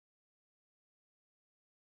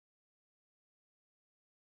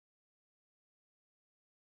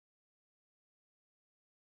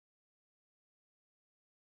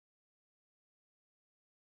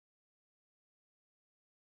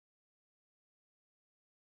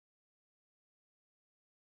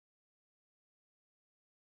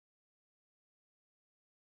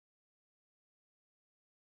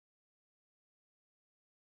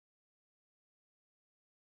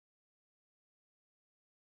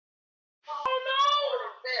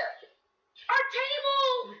Our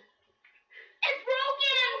table! It's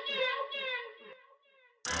broken!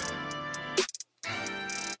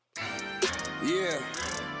 Yeah.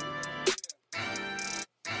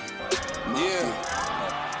 Yeah.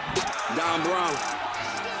 Don Brown.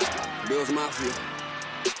 Bills Mafia.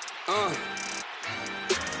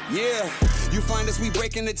 Yeah. You find us, we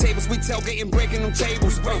breaking the tables, we tailgating, breaking them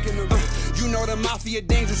tables. You know the mafia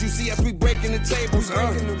dangerous, you see us, we breaking the tables.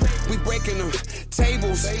 We breaking them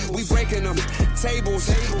tables, we breaking them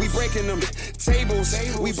tables, we breaking them tables,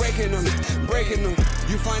 we breaking them, breaking them.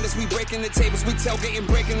 You find us, we breaking the tables, we tailgating,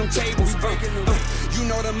 breaking them tables. You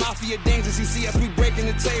know the mafia dangerous, you see us, we breaking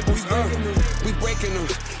the tables. We breaking them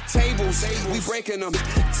tables, we breaking them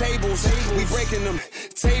tables, we breaking them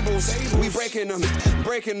tables, we breaking them,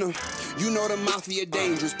 breaking them. You know the mafia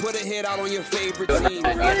dangerous. Put a hit out on your favorite team.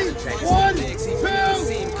 Ready? 1, 2, 3,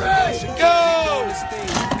 go!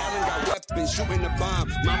 Shooting the bomb,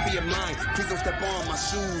 mafia mind. Please don't step on my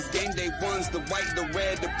shoes. Game day ones, the white, the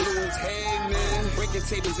red, the blues. Hey man, breaking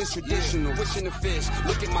tables is traditional. Wishing the fish,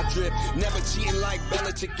 look at my drip. Never cheating like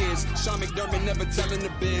Belichick is. Sean McDermott never telling the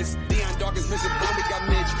biz. Deion Dawkins, Mr. Bobby got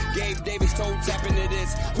Mitch. Gabe Davis toe tapping to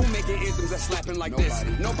this. Who making anthems that slapping like this?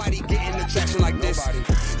 Nobody getting the traction like this.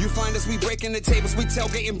 You find us, we breaking the tables. We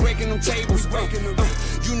tailgating, breaking them tables.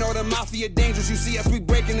 You know the mafia dangerous. You see us, we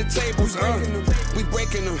breaking the tables. We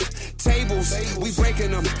breaking them tables. We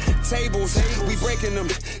breaking them tables. We breaking them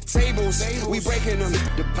tables. We breaking them.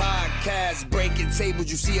 The podcast breaking tables.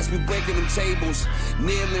 You see us, we breaking them tables.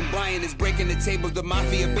 Neil and Brian is breaking the tables. The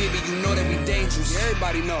mafia, baby, you know that we dangerous.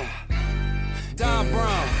 Everybody know. Don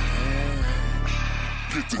Brown.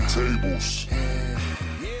 Get the tables.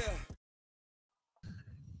 Yeah.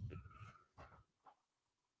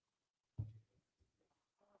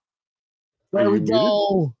 There we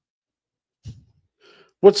go.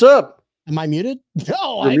 What's up? Am I muted?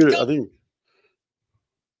 No, You're muted.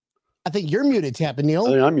 I think you're muted, Tappa Neil.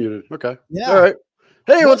 I think I'm muted. Okay. Yeah. All right.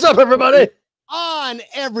 Hey, what's up, everybody? On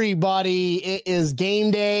everybody, it is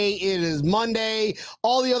game day. It is Monday.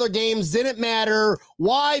 All the other games didn't matter.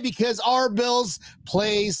 Why? Because our Bills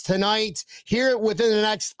plays tonight. Here within the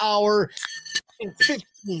next hour and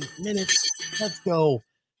 15 minutes. Let's go.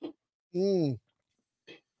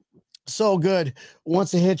 So good.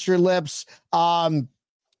 Once it hits your lips.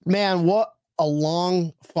 Man, what a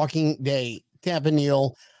long fucking day. Tappa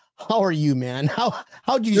Neil, how are you, man?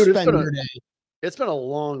 How'd you spend your day? It's been a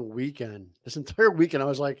long weekend. This entire weekend, I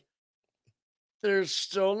was like, there's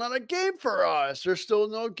still not a game for us. There's still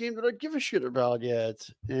no game that I give a shit about yet.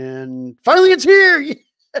 And finally it's here. Yeah.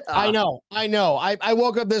 I know. I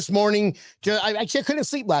woke up this morning. I couldn't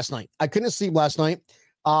sleep last night.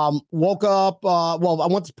 Woke up. I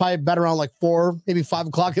went to probably bed around like 4, maybe 5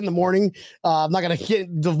 o'clock in the morning. I'm not going to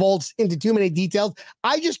divulge into too many details.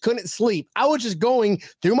 I just couldn't sleep. I was just going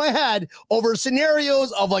through my head over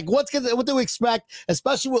scenarios of like, what to expect,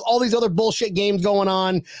 especially with all these other bullshit games going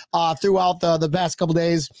on, throughout the past couple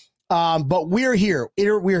days. But we're here.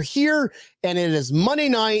 We're here, and it is Monday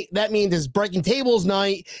night. That means it's breaking tables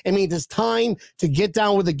night. It means it's time to get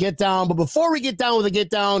down with the get down. But before we get down with the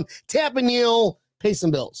get down, Tappa Neil, pay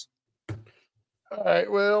some bills. All right.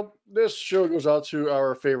 Well, this show goes out to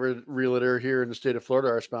our favorite realtor here in the state of Florida,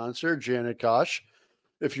 our sponsor, Janet Kosh.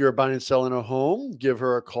 If you're buying and selling a home, give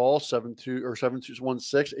her a call,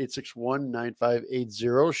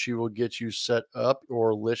 7216-861-9580. She will get you set up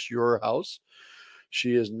or list your house.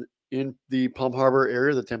 She is in the Palm Harbor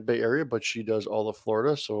area, the Tampa Bay area, but she does all of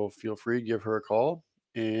Florida. So feel free to give her a call.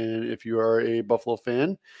 And if you are a Buffalo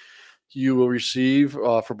fan, you will receive,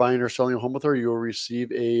 for buying or selling a home with her, you will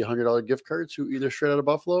receive a $100 gift card to either Straight Outta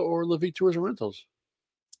Buffalo or Livy Tours and Rentals.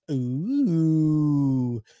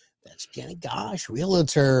 Ooh, that's Janet Gosh,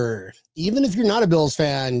 realtor. Even if you're not a Bills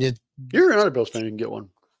fan, You're not a Bills fan, you can get one.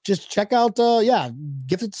 Just check out,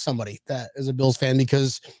 gift it to somebody that is a Bills fan,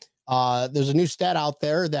 because there's a new stat out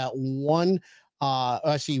there that one out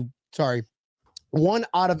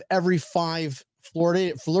of every 5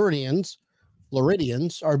 Floridians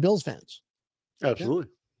are Bills fans. Absolutely.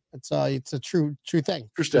 Yeah. It's a true thing.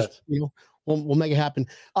 True stats. We'll make it happen.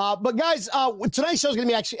 But guys, tonight's show is going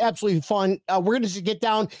to be actually absolutely fun. We're going to just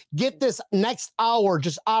get this next hour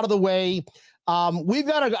just out of the way. We've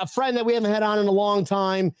got a friend that we haven't had on in a long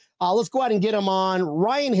time. Let's go ahead and get him on.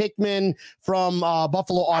 Ryan Hickman from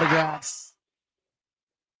Buffalo Autographs.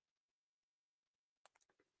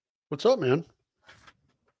 What's up, man?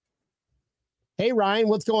 Hey, Ryan,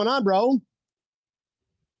 what's going on, bro?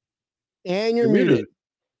 And you're muted.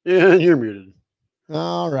 Yeah, you're muted.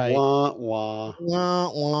 All right. Wah, wah.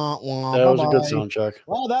 Wah, wah, wah. That was a good sound check.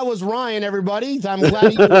 Well, that was Ryan, everybody. I'm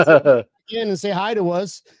glad in and say hi to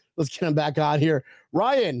us. Let's get him back on here.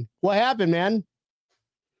 Ryan, what happened, man?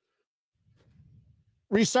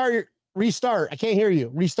 Restart. I can't hear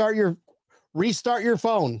you. Restart your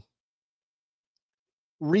phone.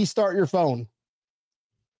 Restart your phone.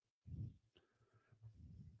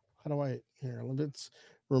 How do I here? Let's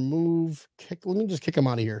remove kick. Let me just kick him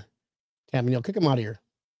out of here. Tammy, kick him out of here.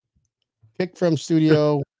 Kick from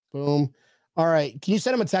studio. Boom. All right. Can you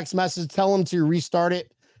send him a text message? Tell him to restart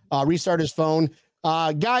it. Restart his phone.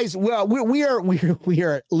 Guys, well, we are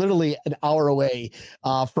literally an hour away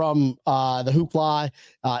from the hoopla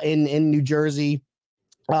in New Jersey.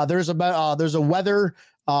 There's a weather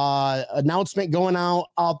announcement going out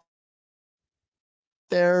up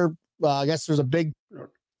there. I guess there's a big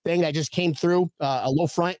thing that just came through, a low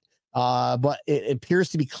front, but it appears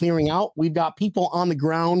to be clearing out. We've got people on the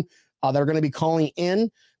ground that are going to be calling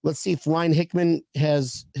in. Let's see if Ryan Hickman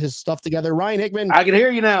has his stuff together. Ryan Hickman, I can hear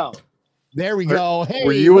you now. there we go. Hey,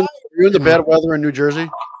 were you in the bad weather in New Jersey?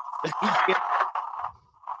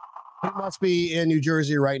 He must be in New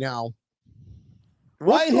Jersey right now.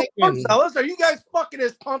 What's Ryan going on, Hickman. fellas? Are you guys fucking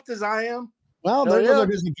as pumped as I am? Well, Hell there goes yeah. our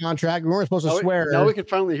Disney contract. We weren't supposed to swear. Now we can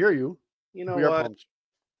finally hear you. You know We are what? pumped.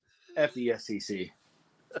 F the SEC.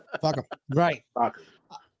 Fuck 'em. Right. Fuck 'em.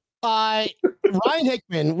 Ryan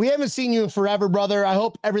Hickman, we haven't seen you in forever, brother. I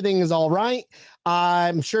hope everything is all right.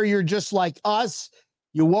 I'm sure you're just like us.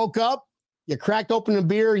 You woke up, you cracked open a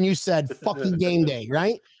beer, and you said, fucking game day,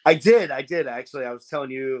 right? I did. Actually. I was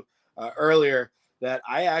telling you earlier that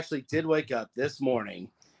I actually did wake up this morning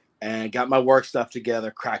and got my work stuff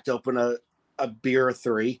together, cracked open a beer or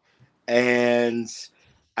three. And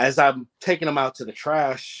as I'm taking them out to the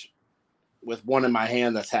trash with one in my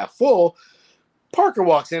hand that's half full, Parker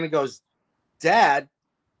walks in and goes, "Dad,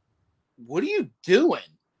 what are you doing?"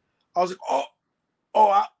 I was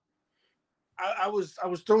like, I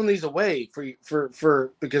was throwing these away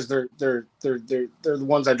for because they're the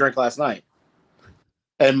ones I drank last night.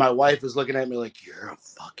 And my wife is looking at me like, "You're a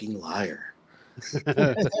fucking liar."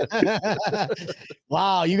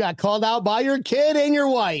 Wow, you got called out by your kid and your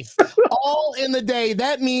wife all in the day.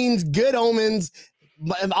 That means good omens.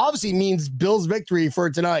 Obviously means Bill's victory for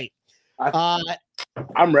tonight.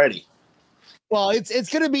 I'm ready. Well, it's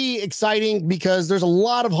going to be exciting because there's a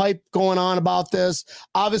lot of hype going on about this.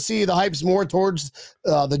 Obviously, the hype's more towards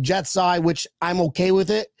the Jets side, which I'm okay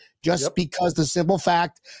with it, just because the simple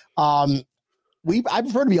fact, I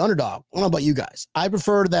prefer to be underdog. I don't know about you guys. I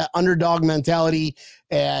prefer that underdog mentality,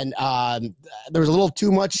 and there was a little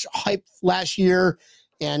too much hype last year,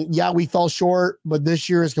 and yeah, we fell short, but this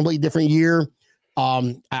year is a completely different year.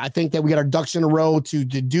 I think that we got our ducks in a row to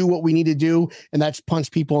do what we need to do, and that's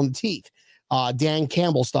punch people in the teeth. Dan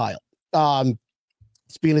Campbell style.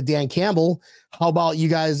 Speaking of Dan Campbell, how about you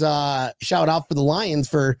guys shout out for the Lions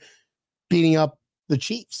for beating up the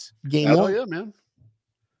Chiefs? Game one. Yeah, man.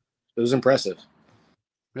 It was impressive.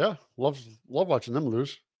 Yeah, love watching them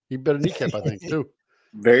lose. He bet a kneecap, I think, too.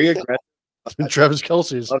 Very aggressive. Travis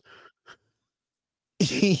Kelce's.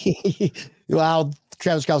 Well,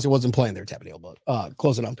 Travis Kelce wasn't playing there, Tapanil, but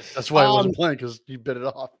close enough. That's why I wasn't playing, because he bit it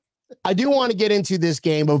off. I do want to get into this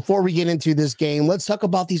game, but before we get into this game, let's talk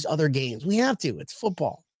about these other games. We have to. It's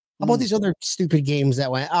football. How about these other stupid games that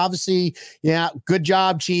went? Obviously, yeah, good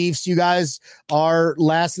job, Chiefs. You guys are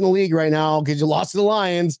last in the league right now because you lost to the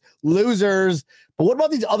Lions. Losers. But what about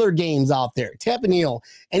these other games out there? Tapanil,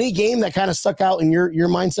 any game that kind of stuck out in your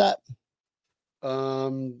mindset?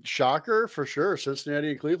 Shocker for sure.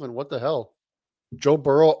 Cincinnati and Cleveland. What the hell? Joe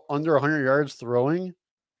Burrow under 100 yards throwing.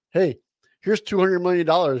 Hey, here's $200 million.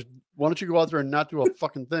 Why don't you go out there and not do a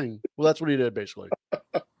fucking thing? Well, that's what he did basically.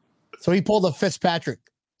 So he pulled a Fitzpatrick,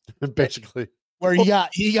 basically, where he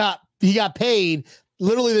got paid.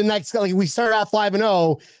 Literally the next, like we started out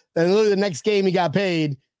 5-0, then literally the next game he got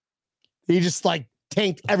paid. He just like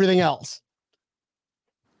tanked everything else.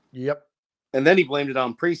 Yep. And then he blamed it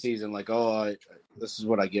on preseason, like, this is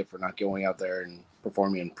what I get for not going out there and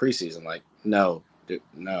performing in preseason. Like, no, dude,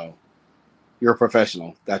 no. You're a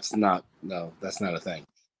professional. That's not a thing.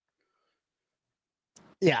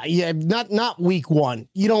 Yeah, not week one.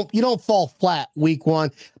 You don't fall flat week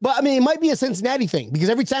one. But I mean, it might be a Cincinnati thing because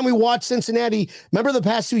every time we watch Cincinnati, remember the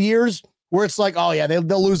past 2 years where it's like, oh yeah,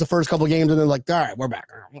 they'll lose the first couple of games and they're like, all right, we're back.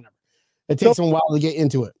 Whatever. It takes them a while to get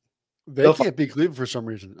into it. They can't beat Cleveland for some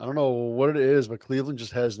reason. I don't know what it is, but Cleveland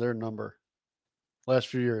just has their number. Last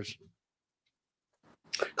few years,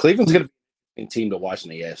 Cleveland's going to be a team to watch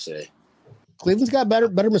in the AFC. Cleveland's got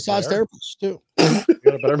better massage therapists too. Got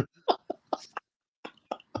a better.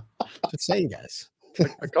 Just saying, guys.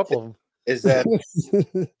 A couple of them. Is that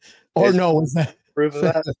or no? Was that proof of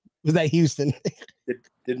that? was that Houston?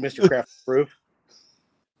 Did Did Mr. Kraft approve?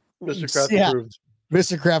 Mr. Kraft Yeah. approved.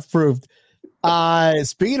 Mr. Kraft proved.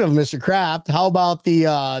 Speaking of Mr. Kraft, how about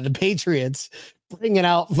the Patriots bringing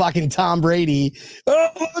out fucking Tom Brady?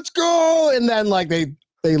 Oh, let's go! And then like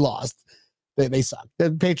they lost. They suck.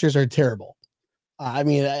 The Patriots are terrible. I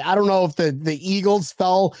mean, I don't know if the Eagles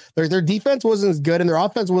fell. Their defense wasn't as good, and their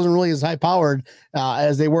offense wasn't really as high powered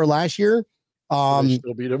as they were last year. They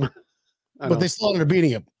still beat him, But they still ended up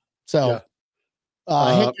beating him. So,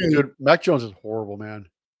 dude, Mac Jones is horrible, man.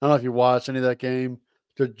 I don't know if you watched any of that game.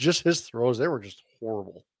 Just his throws, they were just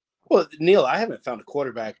horrible. Well, Neil, I haven't found a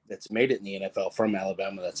quarterback that's made it in the NFL from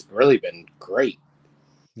Alabama that's really been great.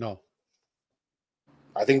 No.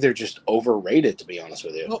 I think they're just overrated, to be honest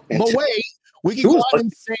with you. but wait, we can go out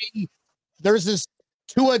and say there's this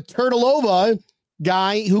Tua Turtelova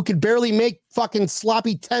guy who could barely make fucking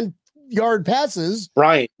sloppy 10-yard passes,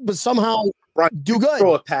 Brian, but somehow do good.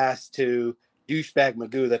 Throw a pass to douchebag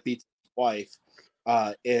Magoo that beats his wife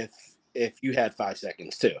if you had 5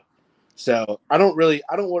 seconds too. So I don't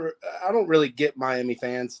really get Miami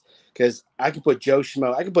fans because I could put Joe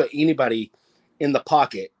Schmo, I could put anybody in the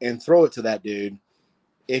pocket and throw it to that dude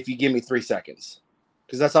if you give me 3 seconds,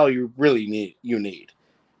 because that's all you really need.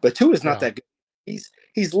 But Tua is not that good.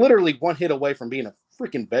 He's literally one hit away from being a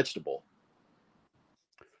freaking vegetable,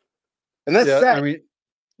 and that's sad. I mean,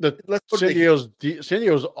 San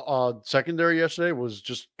Diego's secondary yesterday was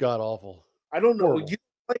just god awful. I don't know.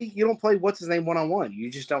 You don't play what's his name one-on-one. You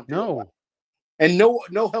just don't. And no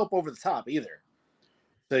help over the top either.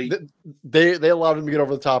 So they allowed him to get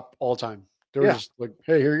over the top all the time. They were just like,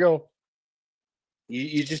 "Hey, here you go."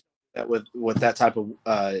 You just that with that type of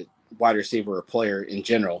wide receiver or player in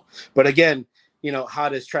general. But again, how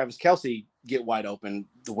does Travis Kelce get wide open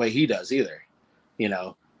the way he does either?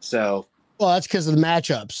 So. Well, that's because of the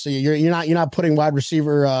matchups. So you're not putting wide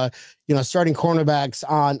receiver, starting cornerbacks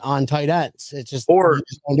on tight ends. It's just you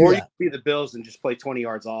can be the Bills and just play 20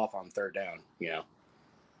 yards off on third down.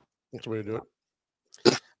 That's the way to do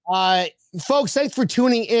it. Folks, thanks for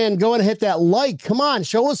tuning in. Go and hit that like. Come on,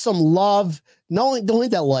 show us some love. No, don't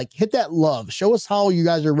hit that like. Hit that love. Show us how you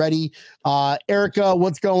guys are ready. Erica,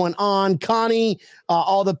 what's going on? Connie,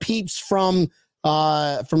 all the peeps from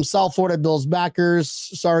South Florida Bills backers.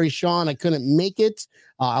 Sorry, Sean, I couldn't make it.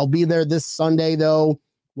 I'll be there this Sunday though.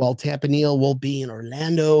 Well, Tampa Neal will be in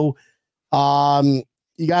Orlando. You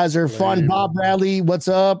guys are fun. Bob Bradley, what's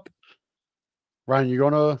up? Ryan, you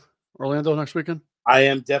going to Orlando next weekend? I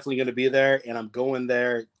am definitely going to be there, and I'm going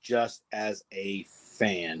there just as a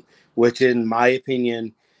fan, which in my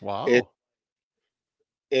opinion,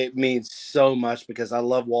 it means so much because I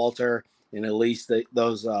love Walter. And at least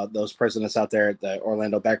those presidents out there at the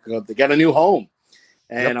Orlando Backer Club, they got a new home.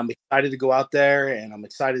 And I'm excited to go out there, and I'm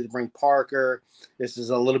excited to bring Parker. This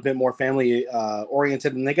is a little bit more family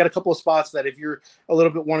oriented, and they got a couple of spots that if you're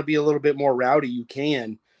want to be a little bit more rowdy, you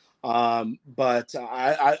can. But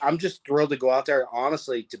I'm just thrilled to go out there,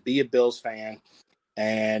 honestly, to be a Bills fan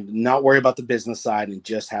and not worry about the business side and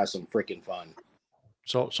just have some freaking fun.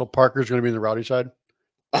 So Parker's going to be in the rowdy side?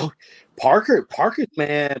 Oh, Parker's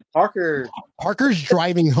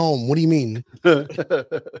driving home. What do you mean?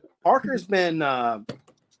 Parker's been, I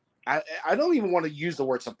don't even want to use the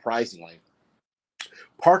word surprisingly.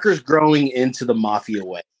 Parker's growing into the mafia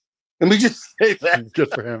way. Let me just say that.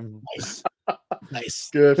 Good for him. Nice.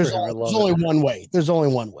 Good for There's him. only one way. There's only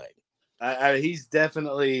one way. He's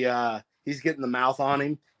definitely, he's getting the mouth on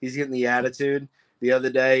him. He's getting the attitude. The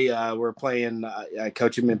other day, we're playing, I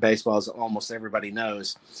coach him in baseball, as almost everybody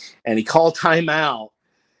knows, and he called timeout,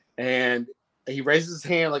 and he raises his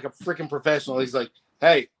hand like a freaking professional. He's like,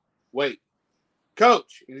 "Hey, wait,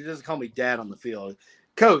 coach." And he doesn't call me dad on the field.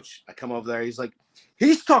 Coach, I come over there. He's like,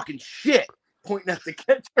 he's talking shit, pointing at the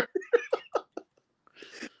catcher.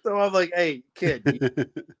 So I'm like, "Hey, kid, you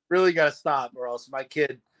really got to stop, or else my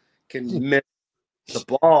kid can miss the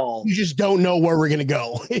ball." You just don't know where we're gonna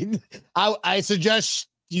go. I suggest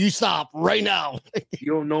you stop right now.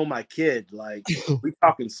 You don't know my kid. Like, we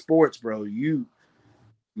talking sports, bro. You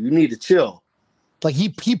need to chill. Like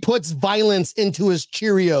he puts violence into his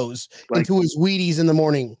Cheerios, into his Wheaties in the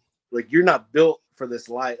morning. Like, you're not built for this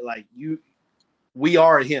life. Like, we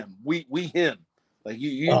are him. We him. Like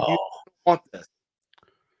you don't want this.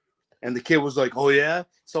 And the kid was like, "Oh yeah."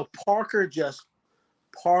 So Parker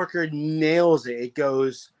nails it. It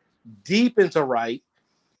goes deep into right,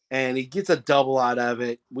 and he gets a double out of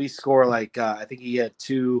it. We score like I think he had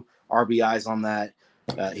 2 RBIs on that.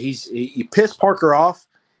 He pissed Parker off.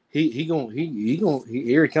 He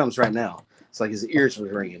here he comes right now. It's like his ears were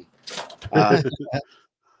ringing.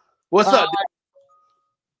 What's up?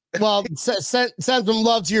 Well, send some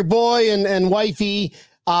love to your boy and wifey.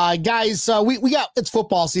 Guys, we got it's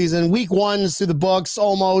football season. Week 1's through the books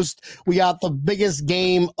almost. We got the biggest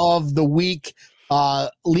game of the week.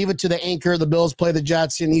 Leave it to the anchor. The Bills play the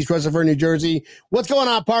Jets in East Rutherford, New Jersey. What's going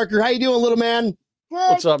on, Parker? How you doing, little man?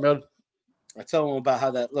 What's up, man? I tell him about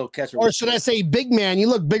how that little catcher. Or should I say big man? You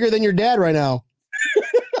look bigger than your dad right now.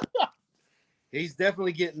 He's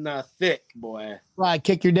definitely getting thick, boy. Right,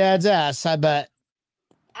 kick your dad's ass, I bet.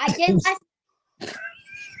 I did.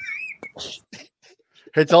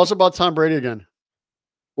 Hey, tell us about Tom Brady again.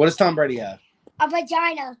 What does Tom Brady have? A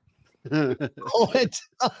vagina. What?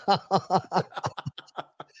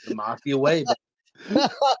 The mafia way.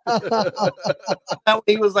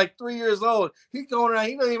 He was like 3 years old. He's going around.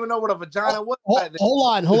 He doesn't even know what a vagina was.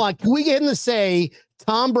 Hold on. Can we get him to say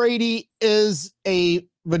Tom Brady is a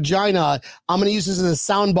vagina? I'm going to use this as a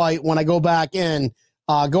soundbite when I go back in.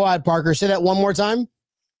 Go ahead, Parker. Say that one more time.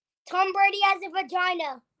 Tom Brady has a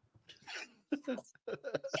vagina.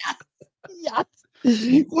 Yes.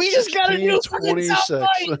 We just got a new 26.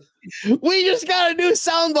 soundbite. We just got a new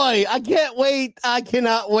soundbite. I can't wait. I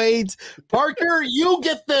cannot wait. Parker, you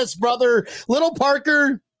get this, brother. Little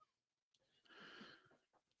Parker.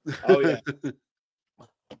 Oh, yeah.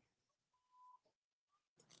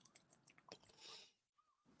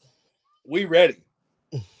 We ready.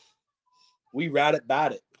 We ride it,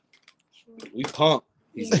 bat it. We pump.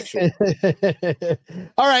 He's like, sure.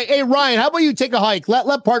 All right. Hey, Ryan, how about you take a hike?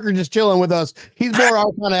 Let Parker just chilling with us. He's more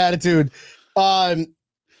our kind of attitude.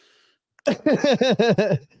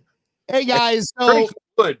 Hey, guys. Pretty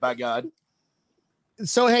good, by God.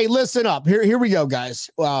 So, hey, listen up. Here we go, guys.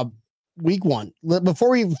 Week 1. Before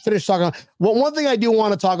we finish talking, one thing I do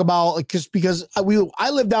want to talk about, just because I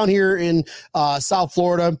live down here in South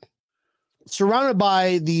Florida, surrounded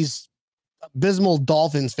by these abysmal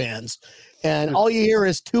Dolphins fans. And all you hear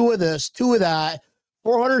is 2 of this, 2 of that,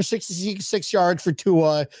 466 yards for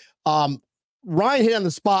Tua. Ryan hit on the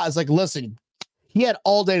spot. It's like, listen, he had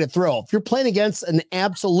all day to throw. If you're playing against an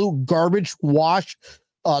absolute garbage wash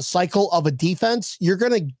cycle of a defense, you're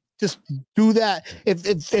going to just do that.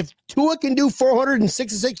 If Tua can do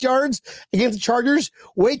 466 yards against the Chargers,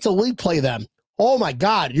 wait till we play them. Oh, my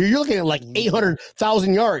God. You're looking at like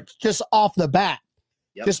 800,000 yards just off the bat.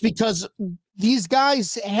 Yep. Just because these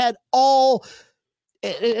guys had all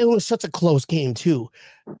it was such a close game too.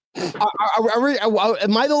 Am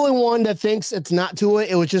I the only one that thinks it's not Tua?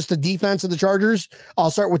 It was just the defense of the Chargers.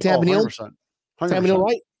 I'll start with Tabanil. 100%. Tabanil,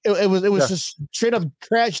 right? It was just straight up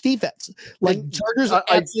trash defense. Like Chargers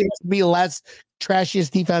actually has to be the last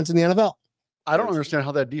trashiest defense in the NFL. I don't understand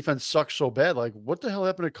how that defense sucks so bad. Like, what the hell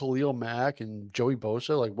happened to Khalil Mack and Joey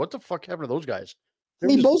Bosa? Like, what the fuck happened to those guys? I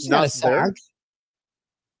mean, Bosa got a sack.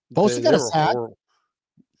 Bosa got a sack.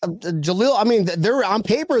 Jaleel, I mean, they're on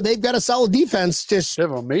paper, they've got a solid defense. Just they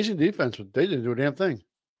have an amazing defense, but they didn't do a damn thing.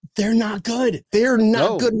 They're not good. They're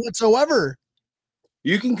not good whatsoever.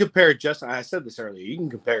 You can compare Justin. I said this earlier. You can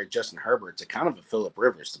compare Justin Herbert to kind of a Phillip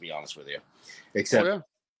Rivers, to be honest with you. Except,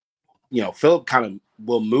 Phillip kind of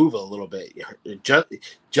will move a little bit.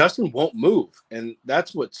 Justin won't move, and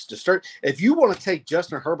that's what's disturbing. If you want to take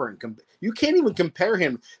Justin Herbert and you can't even compare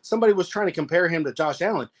him. Somebody was trying to compare him to Josh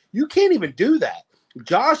Allen. You can't even do that.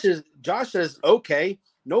 Josh says, okay,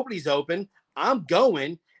 nobody's open. I'm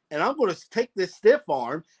going, and I'm going to take this stiff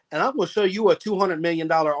arm, and I'm going to show you what $200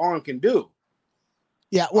 million arm can do.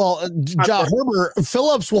 Yeah, well, Herbert,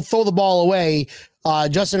 Phillips will throw the ball away.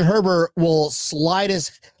 Justin Herbert will slide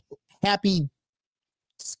his happy,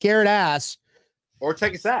 scared ass, or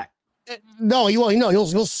take a sack. No, he won't. He'll.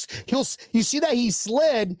 You see that he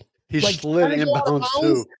slid. He slid inbounds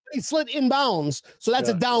too. He slid inbounds, so that's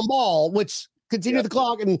a down ball, which continued the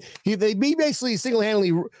clock, and they basically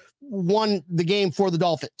single-handedly won the game for the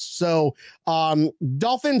Dolphins. So,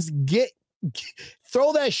 Dolphins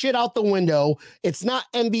throw that shit out the window. It's not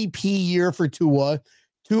MVP year for Tua.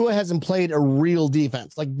 Tua hasn't played a real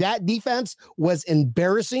defense. Like, that defense was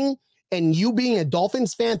embarrassing. And you being a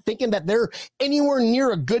Dolphins fan thinking that they're anywhere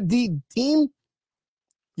near a good team,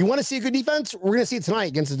 you want to see a good defense? We're going to see it tonight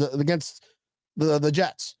against the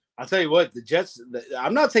Jets. I'll tell you what, the Jets,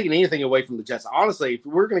 I'm not taking anything away from the Jets. Honestly, if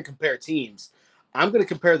we're going to compare teams, I'm going to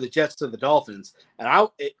compare the Jets to the Dolphins. And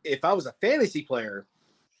if I was a fantasy player,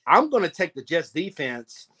 I'm going to take the Jets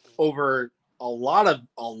defense over a lot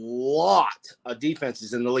of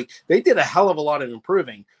defenses in the league. They did a hell of a lot of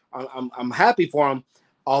improving. I'm happy for them,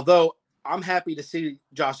 although I'm happy to see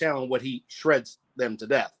Josh Allen, what he shreds them to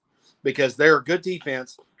death, because they're a good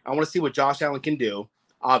defense. I want to see what Josh Allen can do,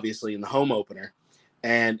 obviously, in the home opener,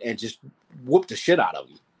 and just whoop the shit out of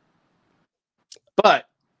them. But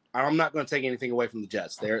I'm not going to take anything away from the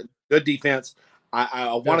Jets. They're good defense.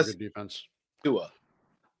 I want to see defense. Tua.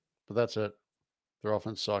 but that's it. Their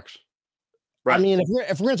offense sucks. Right. I mean,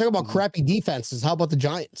 if we're going to talk about crappy defenses, how about the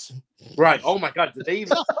Giants? Right. Oh my God. Did they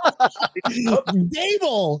even?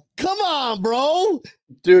 Dable, come on, bro.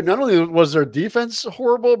 Dude, not only was their defense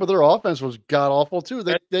horrible, but their offense was god awful too.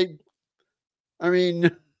 I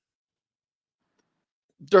mean,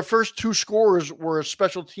 their first 2 scores were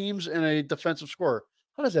special teams and a defensive score.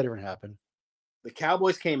 How does that even happen? The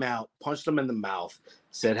Cowboys came out, punched them in the mouth,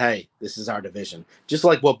 said, "Hey, this is our division." Just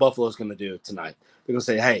like what Buffalo's going to do tonight. They're going to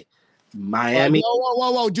say, "Hey, Miami."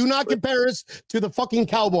 Whoa. Do not compare us to the fucking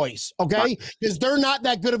Cowboys, okay? Because they're not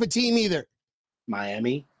that good of a team either.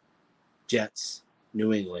 Miami, Jets,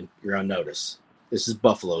 New England, you're on notice. This is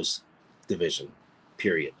Buffalo's division,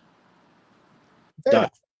 period. Fair Done.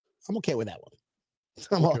 enough. I'm okay with that one.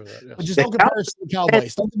 But just The don't compare us to the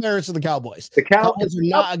Cowboys. Don't compare us to the Cowboys. The Cowboys are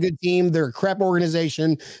not a good team. They're a crap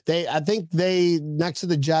organization. I think they next to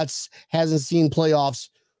the Jets hasn't seen playoffs.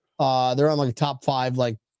 They're on like a top 5.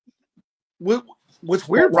 Like what's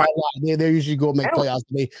weird, right? They usually go make playoffs.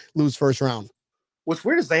 They lose first round. What's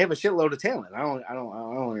weird is they have a shitload of talent. I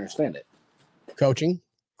don't understand it. Coaching,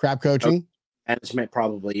 crap coaching. Management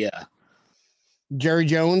probably, yeah. Jerry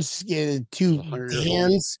Jones, 2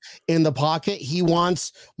 hands in the pocket. He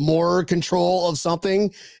wants more control of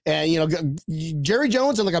something. And, Jerry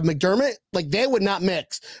Jones and like a McDermott, like they would not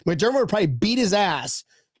mix. McDermott would probably beat his ass,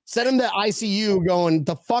 send him to ICU going,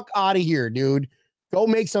 the fuck out of here, dude. Go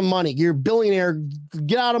make some money. You're a billionaire.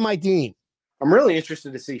 Get out of my team. I'm really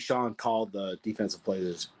interested to see Sean call the defensive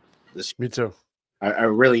players this. Me too. I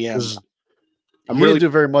really am. He didn't do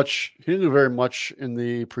very much. He didn't do very much in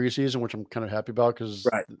the preseason, which I'm kind of happy about because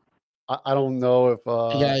I don't know if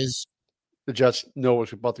guys, the Jets know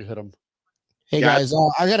what's about to hit them. Hey guys,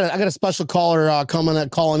 I got a special caller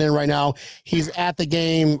calling in right now. He's at the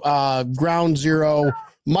game, ground zero.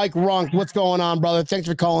 Mike Runk, what's going on, brother? Thanks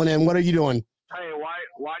for calling in. What are you doing? Hey,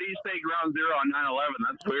 why do you say ground zero on 9/11?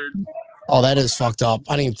 That's weird. Oh, that is fucked up.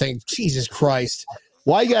 I didn't even think. Jesus Christ,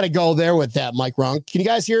 why you got to go there with that, Mike Runk? Can you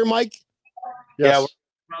guys hear Mike? Yes. Yeah,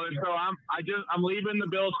 brother. So I'm leaving the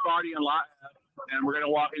Bills party in lot, and we're gonna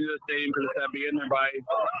walk into the stadium because it's at being there by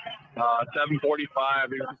 7:45.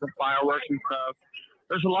 There's some fireworks and stuff.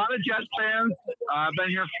 There's a lot of Jets fans. I've been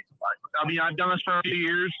here. I've done this for a few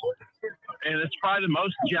years, and it's probably the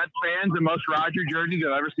most Jets fans and most Roger jerseys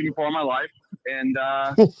I've ever seen before in my life. And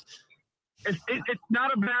it's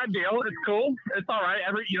not a bad deal. It's cool. It's all right.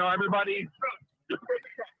 Everybody's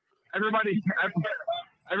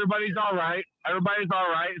all right. Everybody's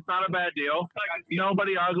all right. It's not a bad deal.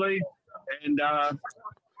 Nobody ugly. And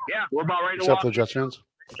yeah, we're about ready to Except walk. for the Jets fans.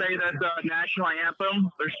 Say that the national anthem.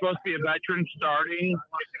 There's supposed to be a veteran starting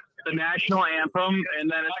the national anthem, and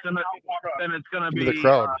then it's gonna be the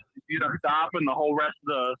crowd. Stop, and the whole rest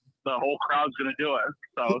of the whole crowd's gonna do it.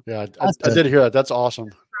 So yeah, I did hear that. That's awesome.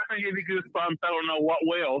 I give you goosebumps. I don't know what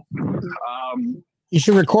will. You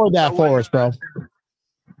should record that for us, bro.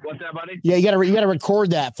 What's that, buddy? Yeah, you gotta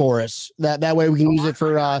record that for us. That way we can use it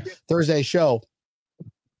for Thursday's show.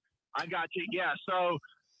 I got you. Yeah. So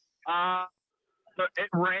it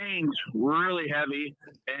rained really heavy,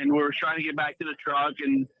 and we were trying to get back to the truck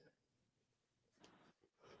and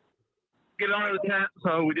get under the tent.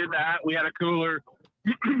 So we did that. We had a cooler.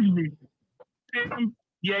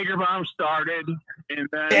 Jaeger bomb started, and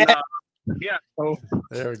then so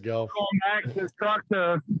there we go. Going back to the truck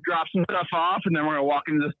to drop some stuff off, and then we're gonna walk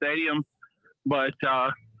into the stadium. But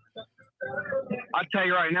I'll tell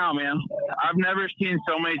you right now, man, I've never seen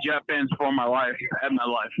so many Jet fans before in my life.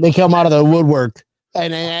 They come out of the woodwork,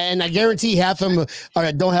 and I guarantee half of them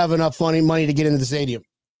don't have enough money to get into the stadium.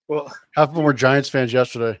 Well, half of them were Giants fans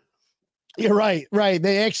yesterday. You're right.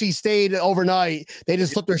 They actually stayed overnight. They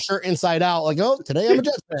just flipped their shirt inside out, like, oh, today I'm a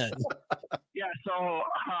Jets fan. Yeah, so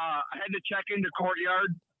I had to check into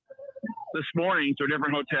Courtyard this morning to a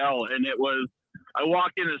different hotel, and I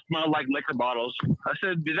walked in and it smelled like liquor bottles. I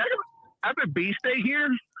said, did I have a B stay here?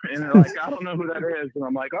 And they're like, I don't know who that is. And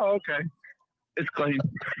I'm like, oh, okay. It's clean.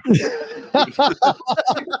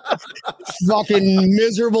 Fucking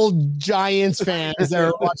miserable Giants fans that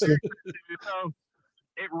are watching. So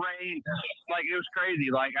it rained. Like, it was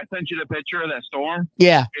crazy. Like, I sent you the picture of that storm.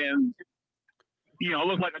 Yeah. And, it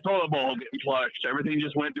looked like a toilet bowl getting flushed. Everything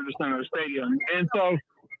just went through the center of the stadium. And so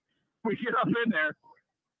we get up in there,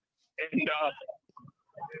 and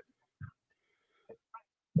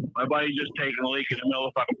my buddy just taking a leak in the middle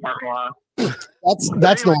of the fucking parking lot.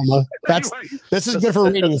 That's normal. This is good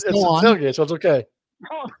for ratings. Go on. Okay, so it's okay.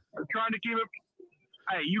 Oh, I'm trying to keep it.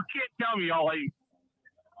 Hey, you can't tell me y'all like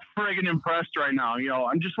friggin' impressed right now.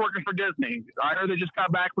 I'm just working for Disney. I heard they just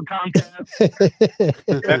got back from Comcast.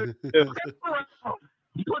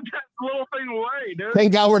 Put that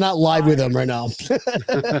Thank God we're not live with him right now.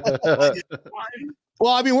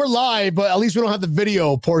 Well, I mean, we're live, but at least we don't have the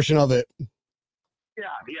video portion of it. Yeah,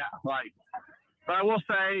 like, but I will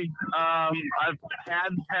say, I've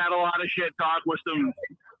had a lot of shit talk with some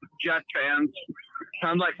Jets fans.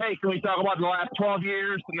 I'm like, hey, can we talk about the last 12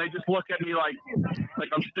 years? And they just look at me like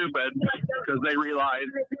I'm stupid because they realize,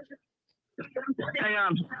 hey,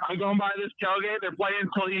 I'm going by this tailgate. They're playing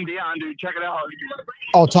Celine Dion, dude. Check it out.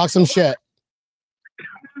 Oh, talk some shit.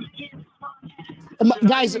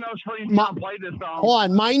 Guys, hold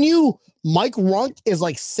on. Mind you, Mike Runk is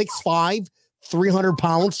like 6'5", 300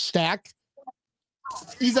 pounds stacked.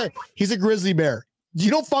 He's a grizzly bear. You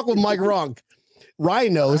don't fuck with Mike Runk.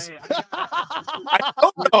 Ryan knows. I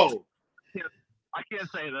don't know. I can't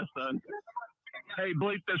say this, son. Hey,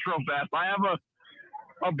 bleep this real fast. I have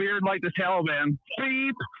a beard like the Taliban.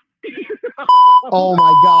 Beep. Oh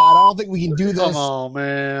my God! I don't think we can do this. Come on,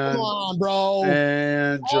 man. Come on, bro.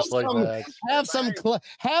 And just like that. Have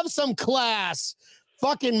some class.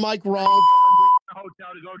 Fucking Mike Runk. I was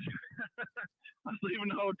leaving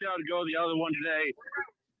the hotel to go the other one today.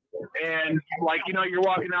 And like, you're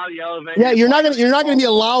walking out of the elevator. Yeah, you're not gonna be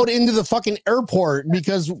allowed into the fucking airport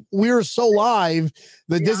because we're so live.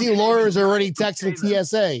 The Disney lawyers are already texting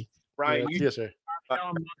TSA. Ryan, TSA. Tell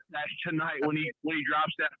him that tonight when he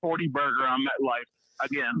drops that 40 burger on MetLife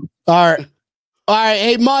again. All right.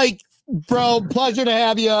 Hey, Mike, bro, pleasure to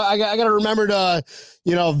have you. I got to remember to,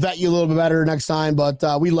 vet you a little bit better next time. But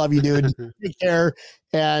we love you, dude. Take care,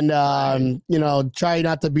 and try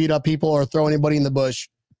not to beat up people or throw anybody in the bush.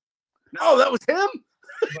 Oh, that was him.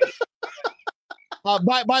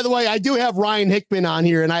 By the way, I do have Ryan Hickman on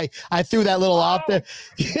here, and I threw that little out there.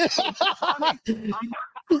 That's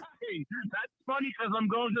funny because I'm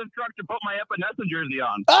going to the truck to put my Epinesa jersey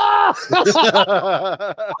on.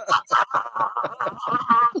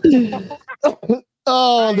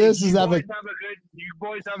 Oh, this is epic. You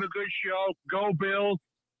boys have a good show. Go Bills.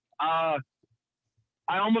 I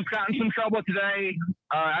almost got in some trouble today.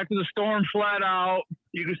 After the storm fled out,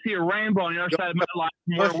 you could see a rainbow on the other side of MetLife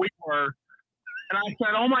from where we were. And I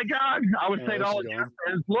said, oh my God. I would say to all the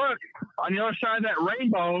friends, look, on the other side of that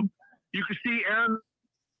rainbow, you could see Aaron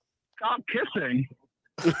stop kissing.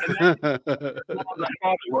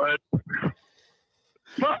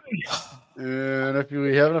 And if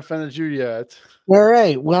we haven't offended you yet. All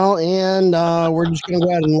right. Well, and we're just going to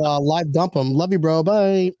go ahead and live dump them. Love you, bro.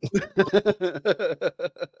 Bye.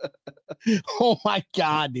 Oh, my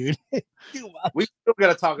God, dude. We still got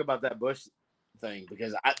to talk about that Bush thing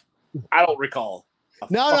because I don't recall.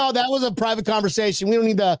 No, that was a private conversation. We don't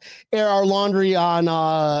need to air our laundry on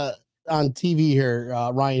TV here,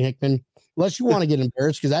 Ryan Hickman. Unless you want to get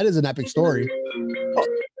embarrassed, because that is an epic story.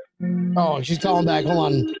 Oh, she's calling back.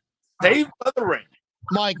 Hold on. Dave Leathering.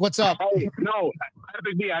 Mike, what's up? Hey, no,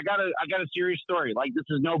 Epic B, I got a serious story. Like, this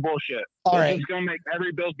is no bullshit. All right. This is gonna make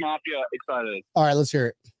every Bills Mafia excited. All right, let's hear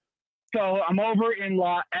it. So I'm over in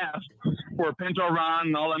Lot F where Pinto Ron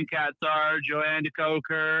and all them cats are, Joanne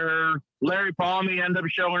DeCoker, Larry Palmy ended up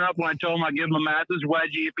showing up when I told him I'd give him a Mathis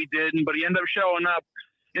wedgie if he didn't, but he ended up showing up.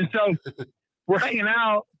 And so we're hanging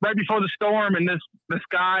out right before the storm, and this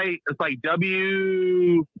guy is like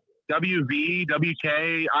WV, WK,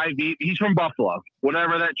 IV. He's from Buffalo,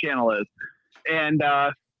 whatever that channel is. And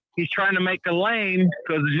he's trying to make a lane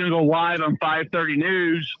because he's going to go live on 5:30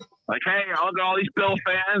 News. Like, hey, I'll got all these Bill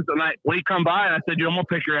fans. And when he come by, and I said, dude, I'm going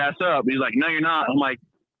to pick your ass up. He's like, no, you're not. I'm like,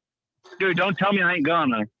 dude, don't tell me I ain't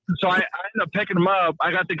gonna. So I ended up picking him up.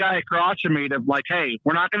 I got the guy across from me to like, hey,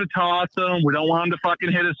 we're not going to toss him. We don't want him to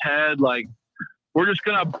fucking hit his head. Like, we're just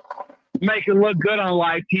going to make it look good on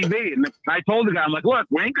live TV. And I told the guy, I'm like, look,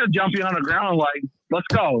 we ain't going to jump you on the ground. Like, let's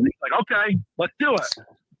go. And he's like, okay, let's do it.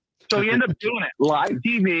 So he ended up doing it live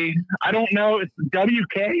TV. I don't know. It's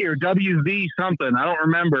WK or WV something. I don't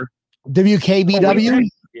remember. WKBW?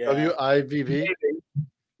 Yeah. WIVB?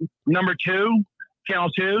 Number 2, channel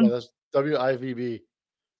 2. Yeah, that's WIVB.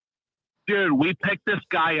 Dude, we picked this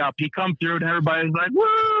guy up. He come through and everybody's like,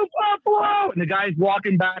 woo, Buffalo. And the guy's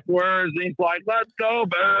walking backwards and he's like, let's go,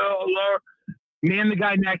 Bill. Me and the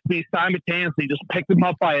guy next to me simultaneously just picked him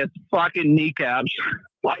up by his fucking kneecaps.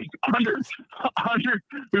 Like under,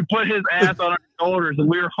 we put his ass on our shoulders and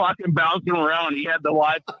we were fucking bouncing around. He had the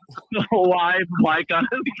live mic on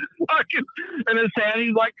his fucking in his hand.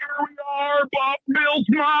 He's like, here we are, Bill's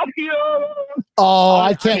Mafia. Oh,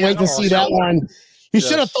 I can't wait to see that one. You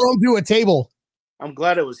should have thrown through a table. I'm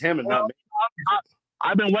glad it was him and not me.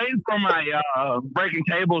 I've been waiting for my Breaking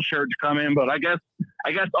Table shirt to come in, but I guess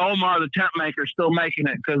Omar, the tent maker, is still making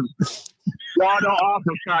it because y'all don't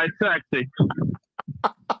offer size sexy.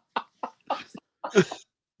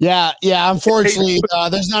 Yeah. Unfortunately,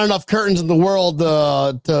 there's not enough curtains in the world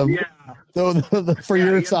for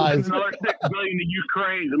your you size. Another $6 billion to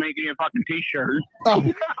Ukraine to make a fucking t-shirt.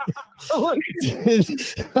 Oh.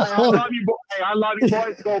 I love you, boy. Hey, I love you,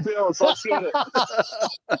 boys. Go Bills. Let's get it.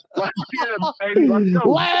 Let's get it, baby. Let's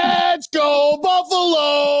go. Let's go,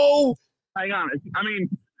 Buffalo. Hang on. I mean,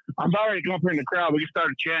 I'm about ready to come up here in the crowd. We can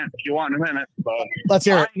start a chant if you want in a minute. But Let's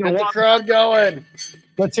hear it. Get the crowd going.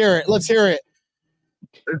 Let's hear it.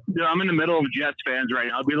 Dude, I'm in the middle of Jets fans right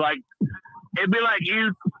now. It'd be like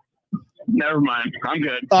you. Never mind. I'm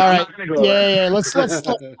good. All I'm right. not gonna go Yeah. Let's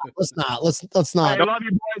not. Let's not. I love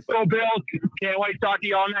you, boys. Go Bills. Can't wait to talk to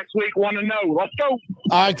y'all next week. Want to know? Let's go. All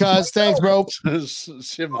right, cuz. Thanks, bro.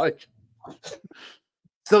 See, Mike.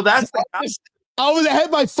 So that's I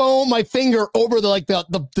had my finger over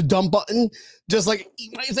the dumb button, just like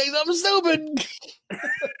you might say something stupid.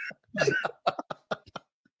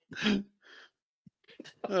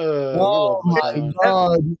 Oh my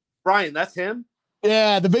God, Brian. That's him.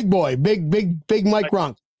 Yeah, the big boy, big Mike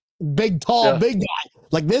Runk, big tall, big guy.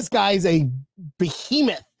 Like this guy's a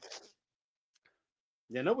behemoth.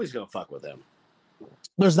 Yeah, nobody's gonna fuck with him.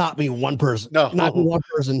 There's not be one person. No, not be one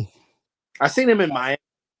person. I seen him in Miami.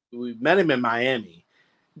 We met him in Miami,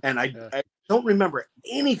 and I don't remember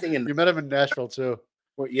anything in. You met him in Nashville too.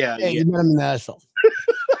 Well, You met him in Nashville.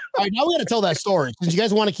 All right, now we got to tell that story since you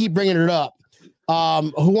guys want to keep bringing it up.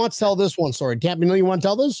 Who wants to tell this one story? Tampa, you want to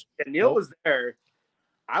tell this? And Neil was there.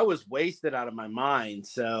 I was wasted out of my mind,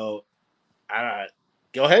 so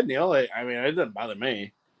go ahead, Neil. I mean, it doesn't bother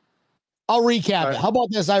me. I'll recap it. How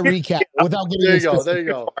about this? I recap without giving There you you go. There you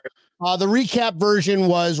go. The recap version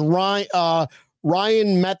was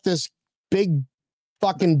Ryan met this big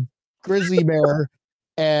fucking grizzly bear,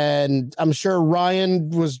 and I'm sure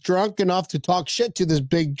Ryan was drunk enough to talk shit to this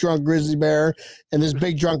big drunk grizzly bear, and this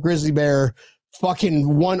big drunk grizzly bear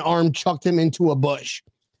fucking one arm chucked him into a bush.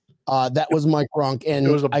 That was Mike Runk, and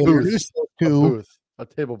It was a booth. A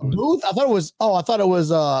table booth. Booth? I thought it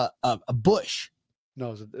was a bush. No,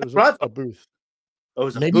 it was a booth. It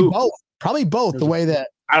was Maybe both. Probably both. The way that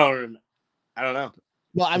I don't know.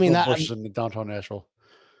 Well, I mean, bushes in downtown Nashville.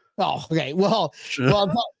 Oh, okay. Well,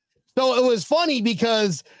 so it was funny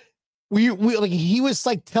because we like he was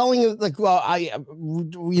like telling like I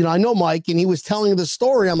know Mike, and he was telling the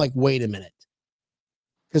story. I'm like, wait a minute,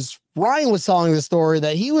 because Ryan was telling the story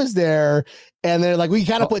that he was there, and they're like, we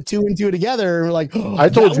kind of put two and two together, and we're like, I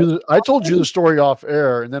told you the story off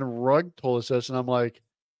air, and then Rug told us this, and I'm like,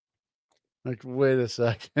 wait a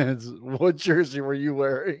second, what jersey were you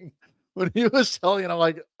wearing when he was telling? And I'm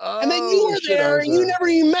like, oh, and then you were there, and you never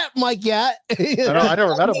even met Mike yet. I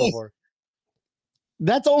never met him before.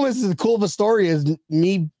 That's almost as cool of a story as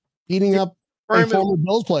me beating up a former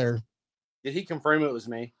Bills player. Did he confirm it was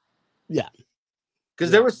me? Yeah. Because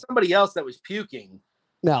there was somebody else that was puking.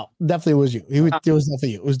 No, definitely was you. It was definitely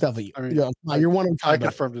you. It was definitely you. I mean, you're one of I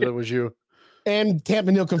confirmed that it was you. And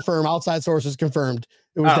Tampa Neal confirmed. Outside sources confirmed.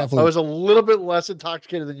 It was definitely. I was a little bit less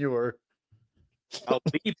intoxicated than you were. Oh,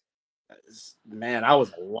 man, I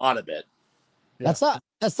was a lot of it. Yeah.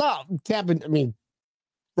 That's not Tampa. I mean,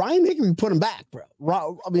 Ryan can put him back, bro.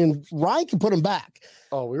 Ryan can put him back.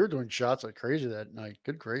 Oh, we were doing shots like crazy that night.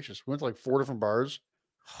 Good gracious. We went to like 4 different bars.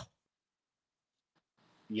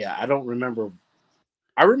 Yeah, I don't remember.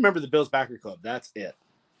 I remember the Bills Backer Club. That's it.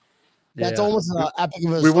 That's almost epic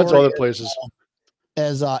of a story. We went to other places.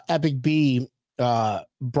 As Epic B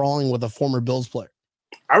brawling with a former Bills player.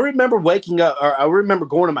 I remember waking up, or I remember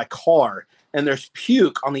going to my car, and there's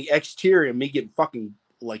puke on the exterior, and me getting fucking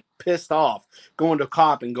like pissed off, going to a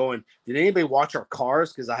cop and going, did anybody watch our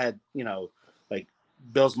cars? Because I had, like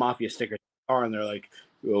Bills Mafia stickers in the car, and they're like,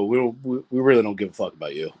 well, we really don't give a fuck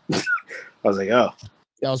about you. I was like, oh.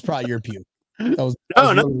 That was probably your puke. That was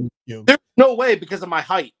no. There's no way because of my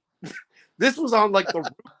height. This was on like the roof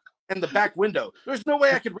and the back window. There's no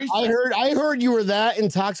way I could reach. I heard you were that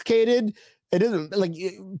intoxicated. It isn't like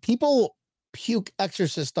people puke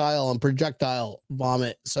exorcist style and projectile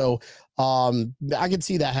vomit. So I can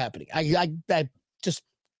see that happening. That just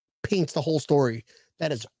paints the whole story.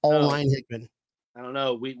 That is all Ryan Hickman. I don't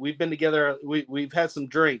know. We've been together. We've had some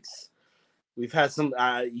drinks. We've had some.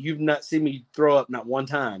 You've not seen me throw up not one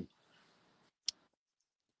time.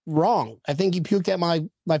 Wrong. I think you puked at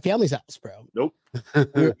my family's house, bro. Nope.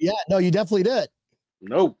 Yeah, no, you definitely did.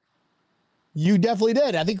 Nope. You definitely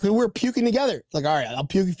did. I think we were puking together. Like, all right, I'll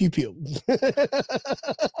puke if you puke.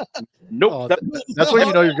 Nope. That's when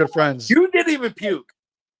you know you're good friends. You didn't even puke.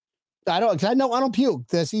 I don't puke.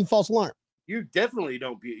 That's a false alarm. You definitely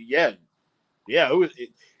don't puke. Yeah. It was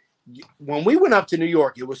when we went up to New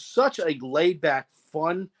York, it was such a laid back,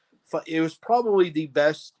 fun it was probably the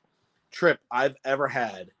best trip I've ever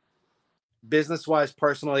had. Business wise,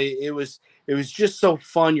 personally, it was just so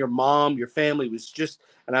fun. Your mom, your family was just,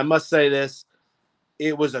 and I must say this,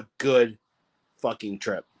 it was a good fucking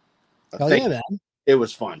trip. Hell yeah, man. It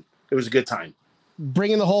was fun. It was a good time.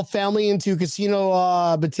 Bringing the whole family into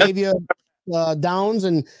Casino Batavia Downs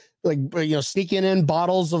and sneaking in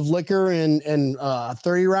bottles of liquor and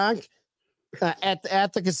 30 rack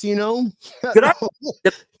at the casino. Did I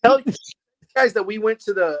tell you guys that we went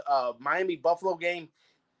to the Miami Buffalo game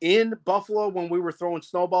in Buffalo when we were throwing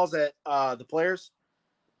snowballs at the players?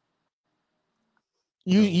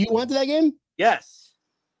 You went to that game? Yes.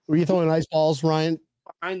 Were you throwing ice balls, Ryan?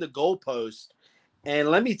 Behind the goalpost. And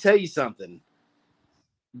let me tell you something.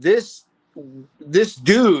 This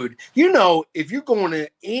dude, if you're going to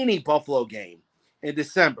any Buffalo game in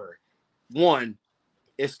December, 1,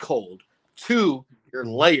 it's cold. 2, you're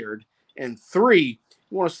layered. And 3,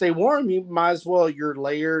 you want to stay warm, you might as well, you're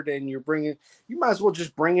layered and you might as well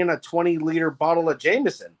just bring in a 20-liter bottle of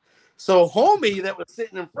Jameson. So homie that was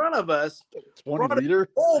sitting in front of us 20-liter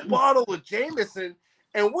whole bottle of Jameson,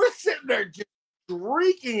 and we're sitting there just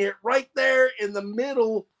drinking it right there in the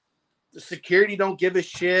middle. The security don't give a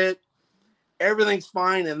shit. Everything's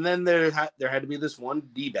fine. And then there had to be this one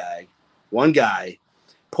D-bag, one guy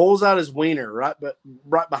pulls out his wiener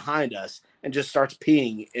right behind us and just starts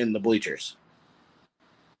peeing in the bleachers.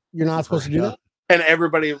 You're not supposed to do that? And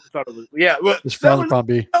everybody thought it was, yeah. It's fun,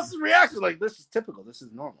 probably. Else's reaction, like, this is typical. This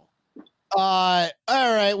is normal. All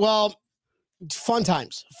right. Well, fun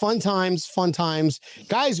times.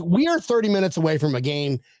 Guys, we are 30 minutes away from a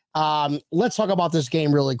game. Let's talk about this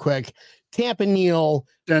game really quick. Tampa Neal,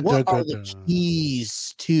 what are the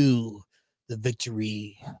keys to the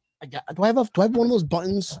victory? Do I have one of those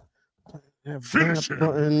buttons? I have that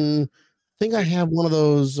button. I think I have one of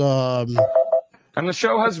those. And the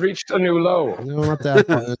show has reached a new low. No, not that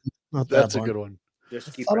button. Not that That's button. a good one. Just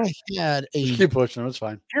I thought I had a. Just keep pushing. It's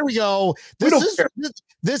fine. Here we go. This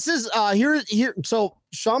is here. So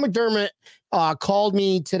Sean McDermott called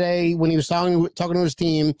me today when he was talking to his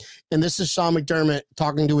team, and this is Sean McDermott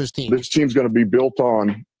talking to his team. This team's going to be built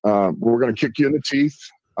on. We're going to kick you in the teeth.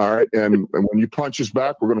 All right. And when you punch us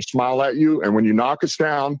back, we're going to smile at you. And when you knock us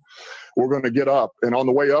down, we're going to get up. And on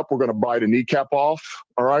the way up, we're going to bite a kneecap off.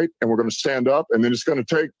 All right. And we're going to stand up. And then it's going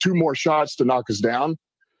to take 2 more shots to knock us down.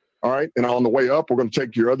 All right. And on the way up, we're going to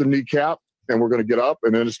take your other kneecap and we're going to get up.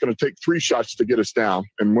 And then it's going to take 3 shots to get us down.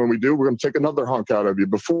 And when we do, we're going to take another hunk out of you.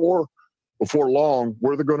 Before long,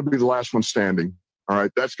 we're going to be the last one standing. All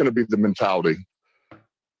right. That's going to be the mentality.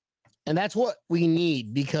 And that's what we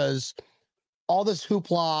need, because all this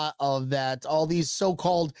hoopla of that, all these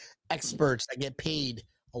so-called experts that get paid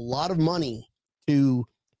a lot of money to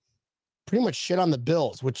pretty much shit on the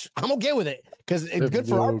Bills, which I'm okay with it because it's good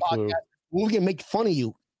for our podcast. We can make fun of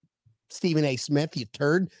you, Stephen A. Smith, you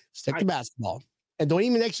turd. Stick to basketball and don't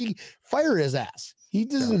even actually fire his ass. He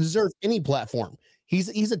doesn't deserve any platform.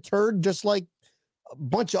 He's a turd just like a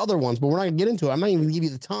bunch of other ones, but we're not gonna get into it. I'm not even gonna give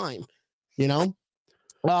you the time, you know.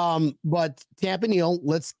 But Tampa Neal,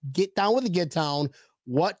 let's get down with the get down.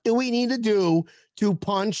 What do we need to do to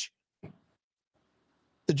punch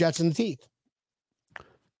the Jets in the teeth?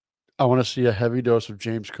 I want to see a heavy dose of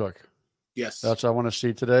James Cook. Yes. That's what I want to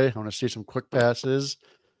see today. I want to see some quick passes.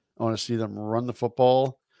 I want to see them run the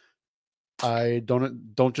football. I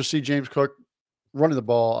don't just see James Cook running the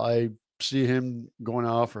ball. I see him going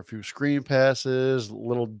out for a few screen passes,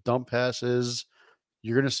 little dump passes.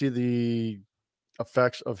 You're going to see the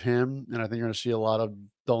effects of him, and I think you're going to see a lot of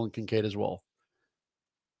Dalton Kincaid as well.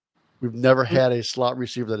 We've never had a slot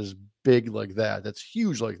receiver that is big like that. That's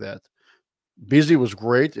huge like that. Beasley was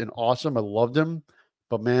great and awesome. I loved him,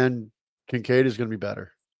 but man, Kincaid is going to be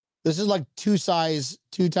better. This is like 2 times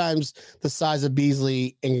the size of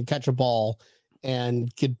Beasley and can catch a ball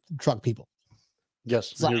and could truck people.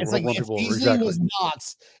 Yes. It's like if Beasley was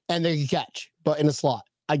Knox and they could catch, but in a slot.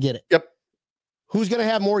 I get it. Yep. Who's going to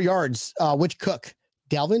have more yards? Which Cook,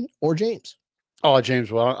 Dalvin or James? Oh,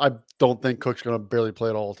 James. Well, I don't think Cook's going to barely play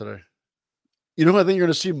at all today. You know who I think you're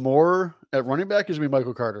going to see more at running back is going to be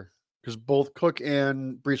Michael Carter, because both Cook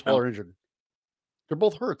and Breece Hall are injured. They're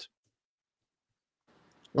both hurt.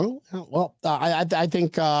 Well, I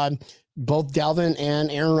think both Dalvin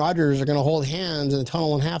and Aaron Rodgers are going to hold hands in the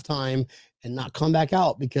tunnel in halftime and not come back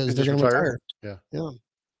out because they're going to retire. Yeah.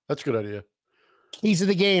 That's a good idea. Keys of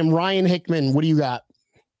the game, Ryan Hickman. What do you got?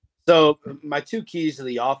 So my 2 keys to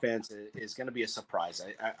the offense is going to be a surprise.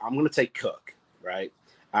 I'm going to take Cook, right?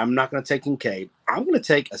 I'm not going to take Kincaid. I'm going to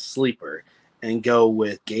take a sleeper and go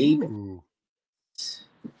with Gabe. Ooh.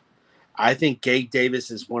 I think Gabe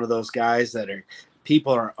Davis is one of those guys that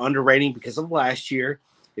people are underrating because of last year.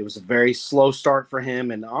 It was a very slow start for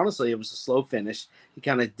him, and honestly, it was a slow finish. He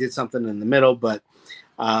kind of did something in the middle, but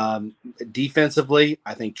defensively,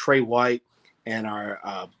 I think Trey White and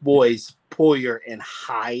our boys Poyer and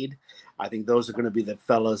Hyde, I think those are going to be the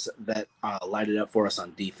fellas that light it up for us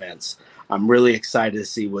on defense. I'm really excited to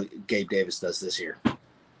see what Gabe Davis does this year.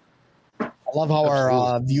 I love how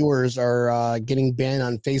our viewers are getting banned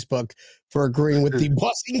on Facebook for agreeing with the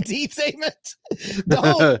busting T statement.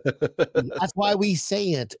 Don't. That's why we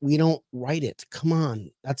say it. We don't write it. Come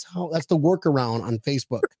on. That's the workaround on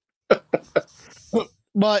Facebook.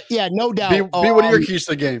 But yeah, no doubt. Be one of your keys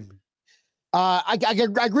to the game. I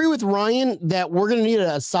agree with Ryan that we're going to need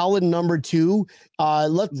a solid number 2.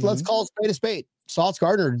 Let's call a spade. Sauce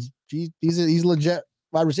Gardner, he's legit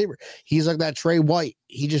wide receiver. He's like that Trey White.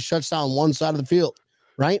 He just shuts down one side of the field,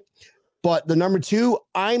 right? But the number 2,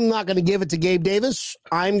 I'm not going to give it to Gabe Davis.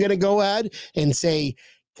 I'm going to go ahead and say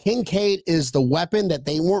Kincaid is the weapon that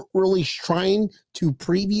they weren't really trying to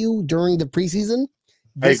preview during the preseason.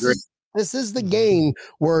 I agree. This is the game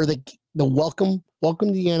where the welcome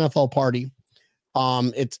to the NFL party.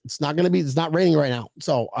 It's not raining right now.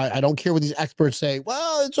 So I don't care what these experts say.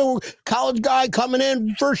 Well, it's a college guy coming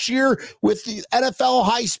in first year with the NFL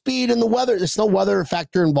high speed and the weather. There's no weather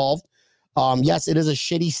factor involved. Yes, it is a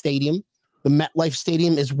shitty stadium. The MetLife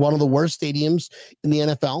Stadium is one of the worst stadiums in the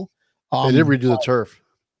NFL. They did redo the turf.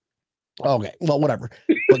 Okay, well, whatever.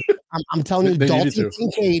 But I'm telling you,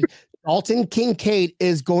 Dalton Kincaid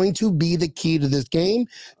is going to be the key to this game.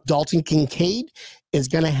 Dalton Kincaid is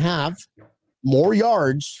going to have more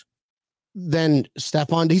yards than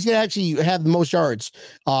Stephon. He's going to actually have the most yards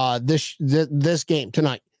this game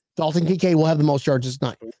tonight. Dalton Kincaid will have the most yards this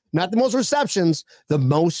night. Not the most receptions, the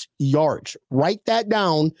most yards. Write that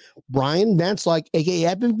down. Brian Van Slyke, a.k.a.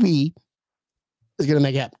 Epic B, is going to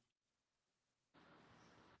make it happen.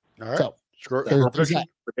 All right. So, score prediction.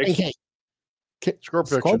 Score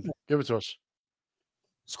prediction. Give it to us.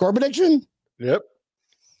 Score prediction? Yep.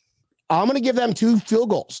 I'm going to give them 2 field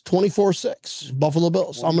goals, 24-6, Buffalo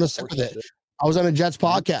Bills. I'm going to stick with it. I was on a Jets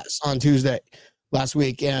podcast on Tuesday last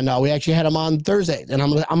week, and we actually had them on Thursday, and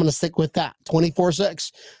I'm going to stick with that,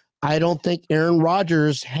 24-6. I don't think Aaron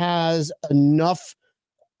Rodgers has enough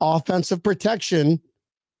offensive protection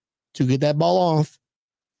to get that ball off,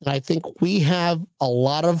 and I think we have a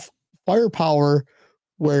lot of firepower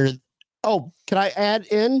where – oh, can I add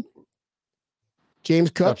in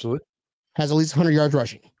James Cook? Absolutely. Has at least 100 yards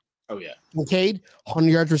rushing. Oh, yeah. Kincaid,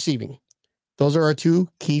 100 yards receiving. Those are our 2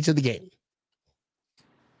 keys to the game.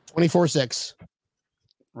 24-6.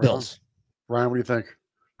 Bills. Ryan, what do you think?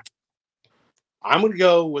 I'm going to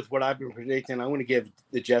go with what I've been predicting. I'm going to give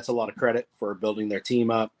the Jets a lot of credit for building their team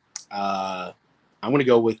up. I'm going to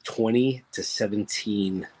go with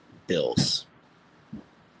 20-17 Bills.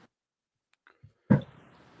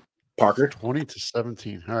 Parker?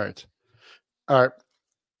 20-17. All right.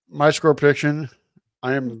 My score prediction,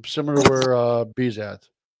 I am similar to where B's at.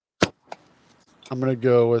 I'm going to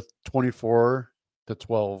go with 24-12.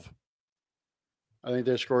 I think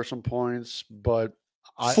they score some points, but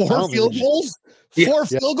Four field goals? Four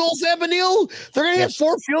field goals, Evanil? They're going to get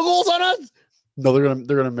 4 field goals on us? No, they're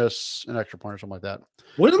gonna miss an extra point or something like that.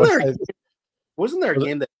 Wasn't there a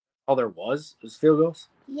game that all there was field goals?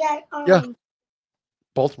 Yeah.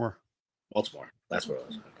 Baltimore. That's what it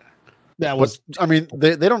was. Okay. That was. I mean,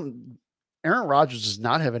 they don't. Aaron Rodgers does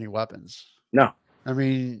not have any weapons. No. I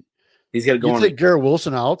mean, he's got to go. You take Garrett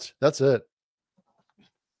Wilson out. That's it.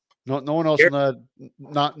 No one else in that.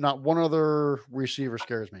 Not one other receiver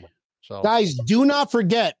scares me. So guys, do not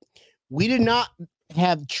forget, we did not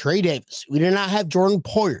have Trey Davis. We did not have Jordan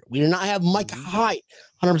Poyer. We did not have Mike Hyde,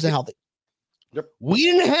 100% healthy. Yep. We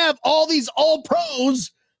didn't have all these all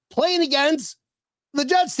pros playing against the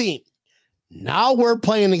Jets team. Now we're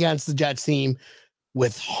playing against the Jets team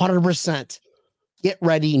with 100%. Get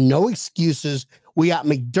ready. No excuses. We got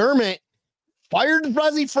McDermott fired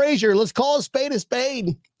Leslie Frazier. Let's call a spade a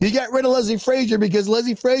spade. He got rid of Leslie Frazier because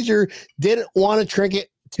Leslie Frazier didn't want to trinket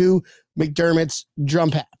to McDermott's drum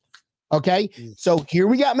pad. Okay, so here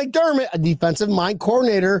we got McDermott, a defensive mind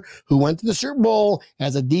coordinator who went to the Super Bowl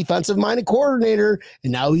as a defensive minded coordinator,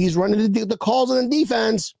 and now he's running the calls on the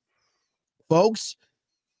defense, folks.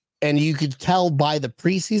 And you could tell by the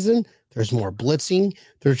preseason, there's more blitzing.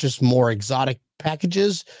 There's just more exotic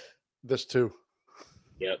packages. This too.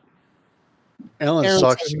 Yep. Aaron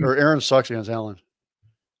sucks against Allen.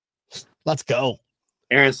 Let's go.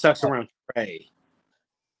 Aaron sucks around Trey.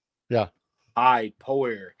 Yeah.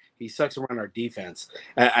 Poyer. He sucks around our defense.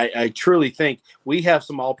 I truly think we have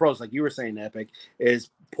some all pros, like you were saying, Epic,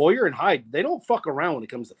 is Poyer and Hyde, they don't fuck around when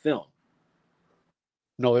it comes to film.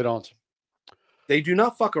 No, they don't. They do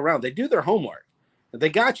not fuck around. They do their homework. They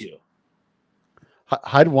got you.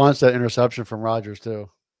 Hyde wants that interception from Rodgers too.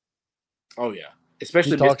 Oh yeah, He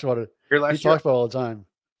especially talks about it. here He last year. talks about it all the time.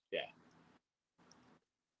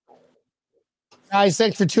 Guys,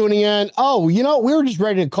 thanks for tuning in. Oh, we were just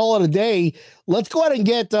ready to call it a day. Let's go ahead and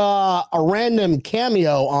get a random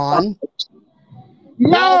cameo on.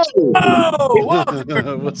 No!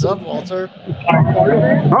 What's up, Walter?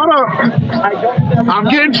 Hold on. I'm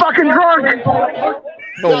getting fucking drunk.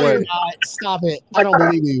 No way. You're not. Stop it. I don't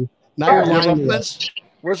believe you. Now you're lying to us.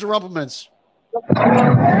 Where's the Rumplemans?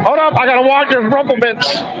 Hold up. I got to watch this Rumplemans.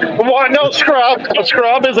 Want no scrub. A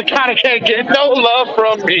scrub is a kind of can't get no love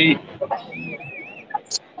from me.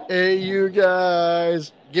 Hey, you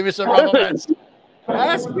guys. Give me some Rumplemans.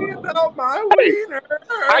 Ask me about my wiener.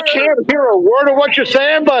 I can't hear a word of what you're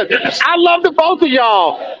saying, but I love the both of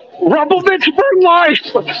y'all. Rumplemans for life.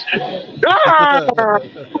 Ah!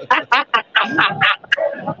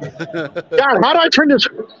 God, how do I turn this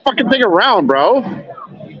fucking thing around, bro?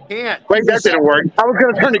 You can't. Wait, that didn't work. I was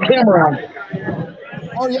going to turn the camera on.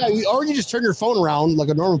 Oh, yeah. Or you just turn your phone around like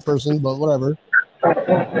a normal person, but whatever.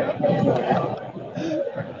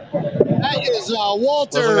 That is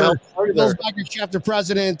Walter, Baker chapter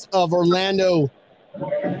president of Orlando.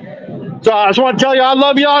 So I just want to tell you I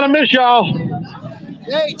love y'all and I miss y'all.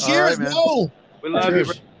 Hey, cheers, man. bro. We love you.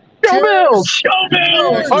 Go Bills! Go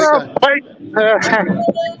Bills! Hold on, wait. Cheers.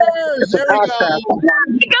 There we go.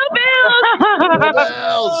 Go Bills.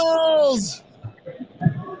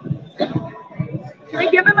 Bills! Can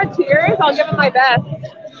we give him a cheers? I'll give him my best.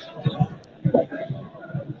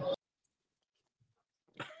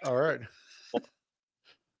 All right.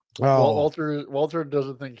 Oh. Walter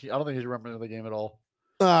doesn't think I don't think he's remembering the game at all.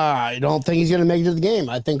 I don't think he's going to make it to the game.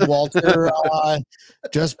 I think Walter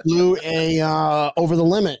just blew a over the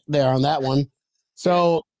limit there on that one.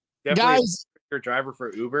 So, Definitely guys, your driver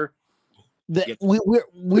for Uber.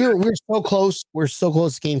 we're so close. We're so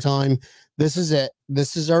close to game time. This is it.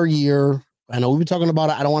 This is our year. I know we've been talking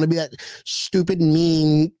about it. I don't want to be that stupid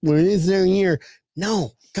mean. When is their year?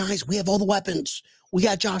 No, guys, we have all the weapons. We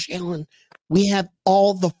got Josh Allen. We have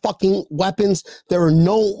all the fucking weapons. There are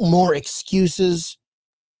no more excuses.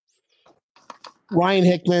 Ryan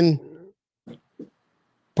Hickman,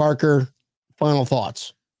 Parker, final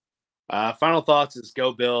thoughts. Final thoughts is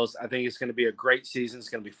go Bills. I think it's going to be a great season. It's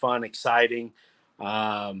going to be fun, exciting.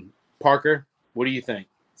 Parker, what do you think?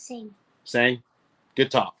 Same.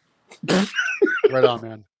 Good talk. Right on,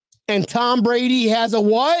 man. And Tom Brady has a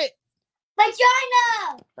what?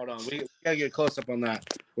 Vagina. Hold on. We got to get a close up on that.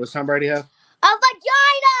 What's Tom Brady have? A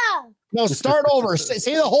vagina. No, start over.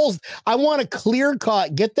 Say the whole. I want a clear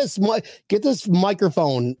cut. Get this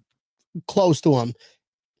microphone close to him,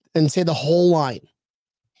 and say the whole line.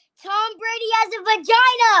 Tom Brady has a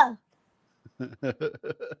vagina.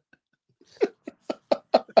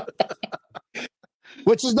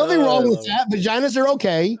 Which is nothing wrong with that. Vaginas are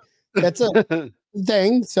okay. That's a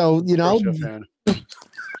thing. So You're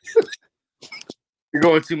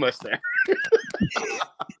going too much there.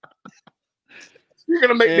 You're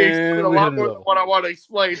gonna make me explain a lot more than what I want to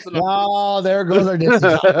explain tonight. Oh, there goes our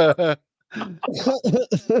distance.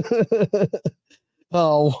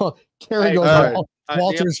 Oh, Karen goes.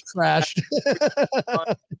 Walter's crashed.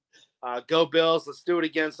 Go Bills. Let's do it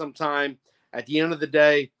again sometime. At the end of the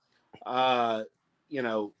day,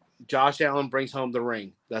 Josh Allen brings home the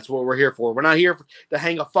ring. That's what we're here for. We're not here to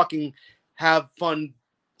hang a fucking have fun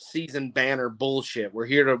season banner bullshit. We're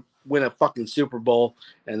here to win a fucking Super Bowl,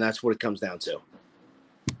 and that's what it comes down to.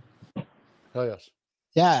 Oh yes.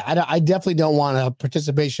 Yeah, I definitely don't want a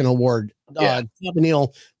participation award.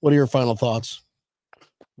 Neil, what are your final thoughts?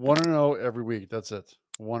 1-0 every week. That's it.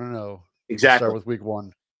 1-0. Exactly. Start with week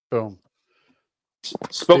 1. Boom.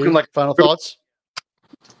 Spoken B, like final thoughts.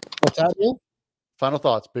 What's that, Neil? Final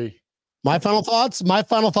thoughts, B. My final thoughts. My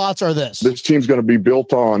final thoughts are this. This team's going to be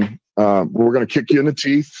built on. We're going to kick you in the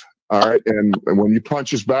teeth. All right. And when you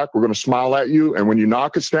punch us back, we're going to smile at you. And when you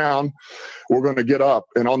knock us down, we're going to get up.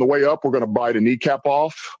 And on the way up, we're going to bite a kneecap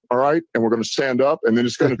off. All right. And we're going to stand up. And then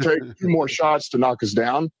it's going to take 2 more shots to knock us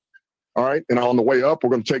down. All right. And on the way up,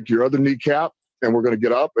 we're going to take your other kneecap and we're going to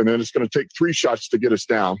get up. And then it's going to take 3 shots to get us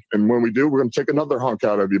down. And when we do, we're going to take another hunk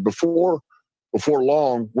out of you. Before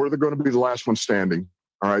long, we're going to be the last one standing.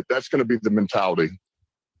 All right. That's going to be the mentality.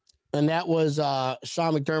 And that was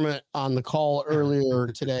Sean McDermott on the call earlier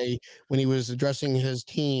today when he was addressing his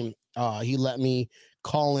team. He let me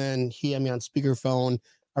call in. He had me on speakerphone.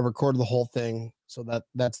 I recorded the whole thing. So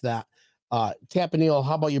that's that. Tampa Neil,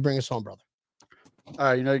 how about you bring us home, brother?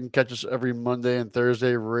 You can catch us every Monday and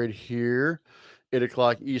Thursday right here 8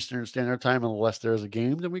 o'clock Eastern Standard Time, unless there's a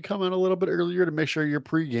game. Then we come in a little bit earlier to make sure your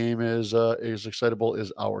pregame is as excitable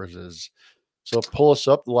as ours is. So pull us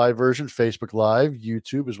up, the live version, Facebook Live,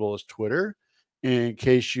 YouTube, as well as Twitter. In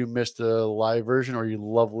case you missed the live version or you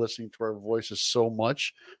love listening to our voices so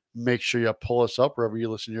much, make sure you pull us up wherever you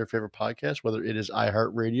listen to your favorite podcast, whether it is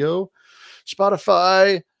iHeartRadio,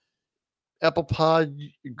 Spotify, Apple Pod,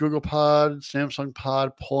 Google Pod, Samsung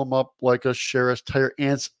Pod. Pull them up, like us, share us, tell your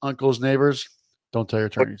aunts, uncles, neighbors. Don't tell your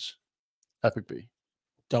attorneys. Epic B.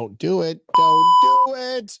 Don't do it. Don't do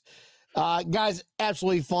it. Guys,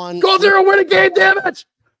 absolutely fun. Go there and win a game, damn it!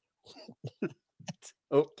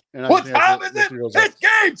 What time is it? It's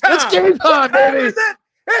game time. It's game time, baby. Is it?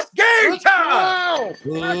 It's game time.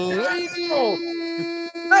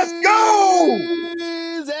 Let's go.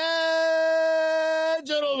 Ladies and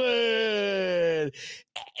gentlemen,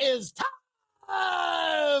 it's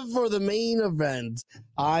time for the main event.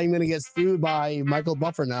 I'm going to get sued by Michael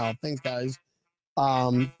Buffer now. Thanks, guys.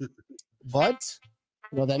 But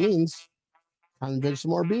you know what that means? Time to drink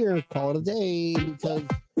some more beer. Call it a day. Because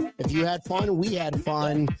if you had fun, we had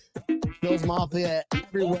fun. Bills Mafia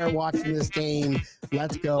everywhere watching this game.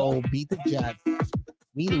 Let's go. Beat the Jets.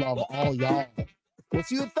 We love all y'all. We'll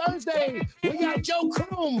see you Thursday. We got Joe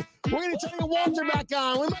Kroom. We're going to turn your Walter back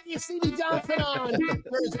on. We might get CD Johnson on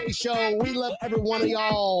Thursday show. We love every one of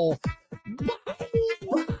y'all.